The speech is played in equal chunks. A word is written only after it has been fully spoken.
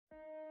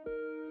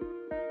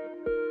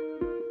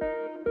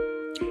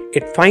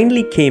It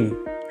finally came.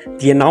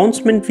 The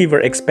announcement we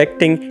were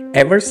expecting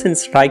ever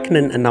since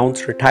Raikkonen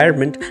announced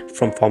retirement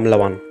from Formula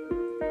 1.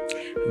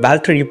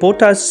 Valtteri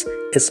Bottas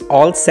is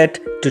all set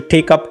to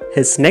take up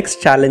his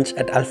next challenge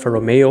at Alfa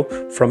Romeo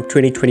from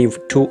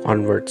 2022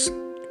 onwards.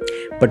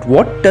 But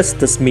what does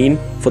this mean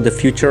for the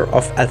future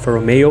of Alfa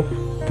Romeo,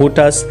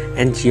 Bottas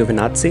and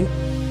Giovinazzi?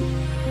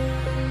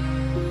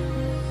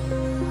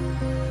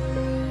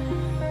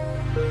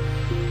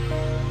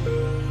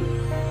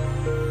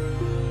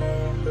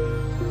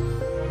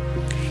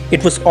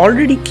 It was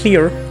already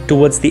clear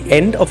towards the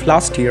end of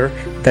last year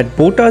that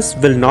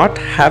Bottas will not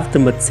have the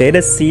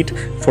Mercedes seat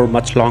for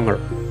much longer.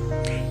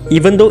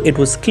 Even though it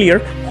was clear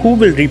who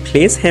will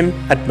replace him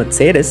at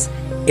Mercedes,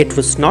 it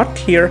was not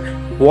clear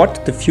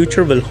what the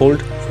future will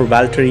hold for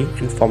Valtteri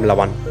in Formula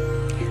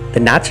 1.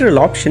 The natural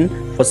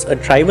option was a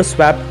driver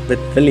swap with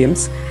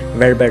Williams,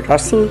 whereby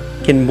Russell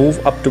can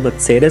move up to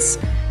Mercedes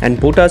and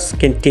Bottas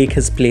can take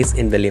his place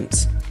in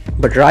Williams.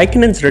 But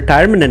Raikkonen's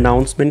retirement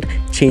announcement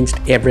changed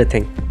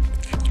everything.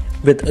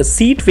 With a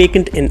seat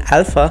vacant in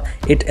Alfa,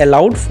 it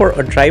allowed for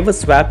a driver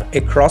swap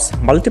across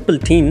multiple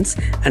teams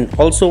and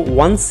also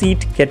one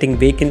seat getting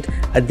vacant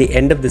at the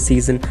end of the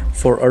season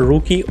for a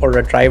rookie or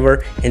a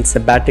driver in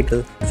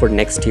sabbatical for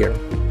next year.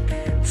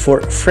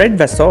 For Fred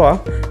Vasseur,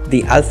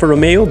 the Alfa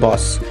Romeo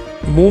boss,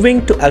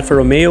 moving to Alfa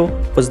Romeo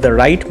was the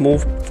right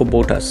move for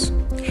Bottas.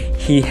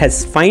 He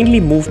has finally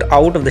moved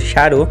out of the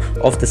shadow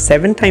of the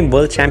 7-time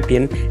world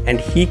champion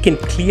and he can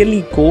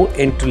clearly go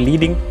into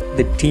leading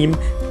the team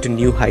to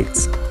new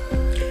heights.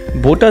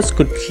 Bottas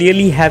could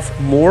clearly have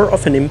more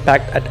of an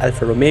impact at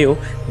Alfa Romeo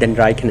than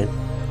Raikkonen.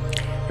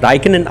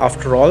 Raikkonen,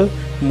 after all,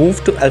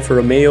 moved to Alfa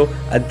Romeo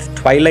at the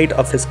twilight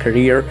of his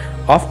career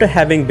after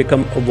having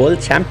become a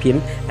world champion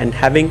and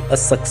having a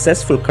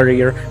successful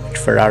career at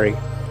Ferrari.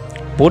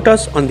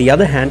 Bottas, on the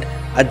other hand,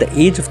 at the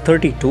age of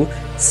 32,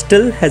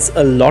 still has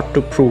a lot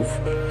to prove.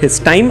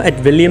 His time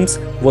at Williams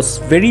was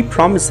very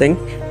promising,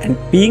 and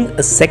being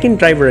a second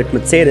driver at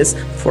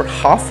Mercedes for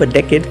half a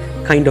decade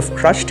kind of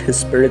crushed his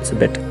spirits a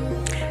bit.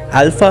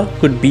 Alfa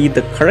could be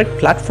the correct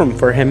platform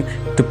for him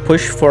to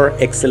push for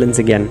excellence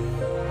again.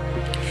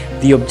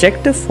 The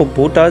objective for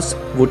Bottas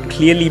would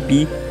clearly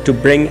be to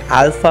bring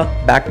Alfa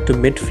back to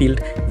midfield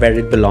where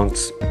it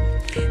belongs.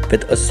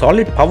 With a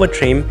solid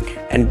powertrain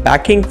and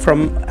backing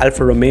from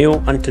Alfa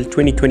Romeo until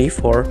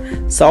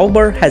 2024,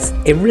 Sauber has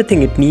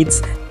everything it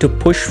needs to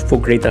push for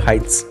greater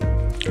heights.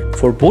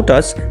 For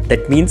Bottas,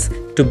 that means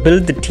to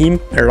build the team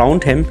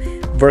around him,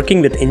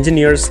 working with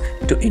engineers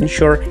to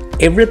ensure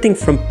everything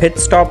from pit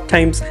stop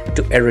times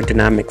to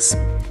aerodynamics.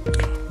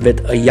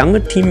 With a younger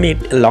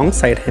teammate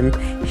alongside him,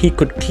 he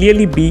could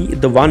clearly be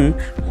the one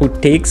who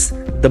takes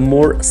the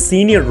more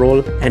senior role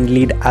and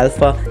lead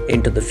Alfa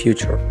into the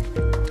future.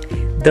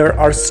 There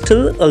are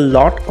still a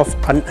lot of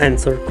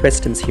unanswered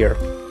questions here.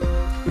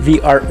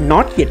 We are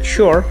not yet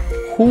sure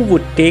who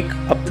would take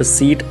up the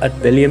seat at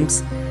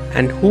Williams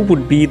and who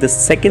would be the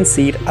second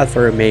seat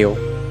Alfa Romeo.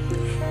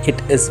 It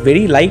is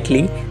very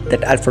likely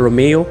that Alfa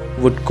Romeo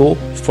would go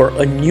for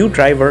a new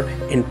driver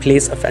in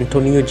place of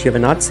Antonio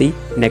Giovinazzi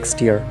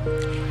next year.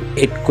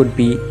 It could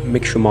be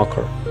Mick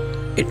Schumacher.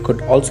 It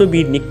could also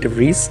be Nick de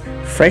Vries,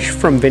 fresh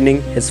from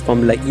winning his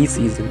Formula E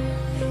season.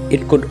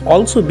 It could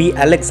also be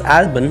Alex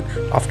Albon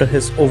after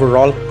his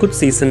overall good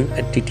season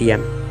at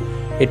DTM.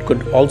 It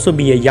could also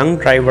be a young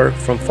driver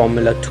from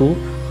Formula 2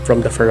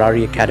 from the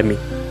Ferrari Academy.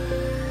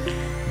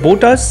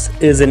 Bottas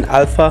is in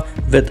Alfa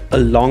with a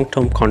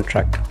long-term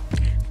contract,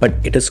 but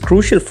it is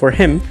crucial for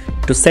him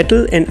to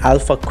settle in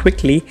Alfa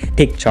quickly,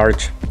 take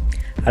charge.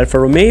 Alfa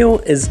Romeo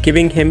is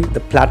giving him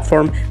the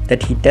platform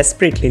that he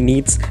desperately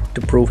needs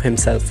to prove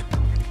himself.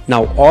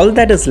 Now all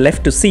that is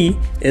left to see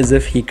is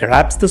if he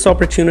grabs this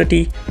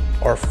opportunity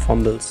or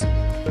fumbles.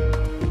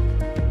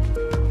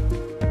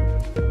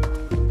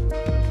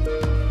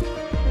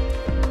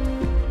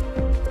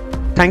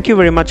 Thank you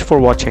very much for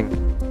watching.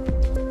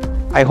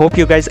 I hope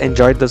you guys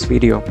enjoyed this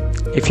video.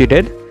 If you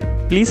did,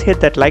 please hit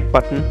that like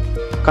button.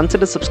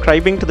 Consider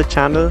subscribing to the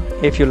channel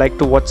if you like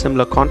to watch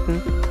similar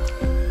content,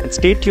 and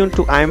stay tuned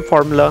to I Am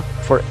Formula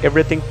for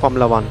everything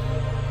Formula 1.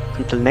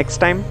 Until next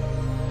time,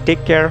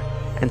 take care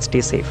and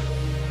stay safe.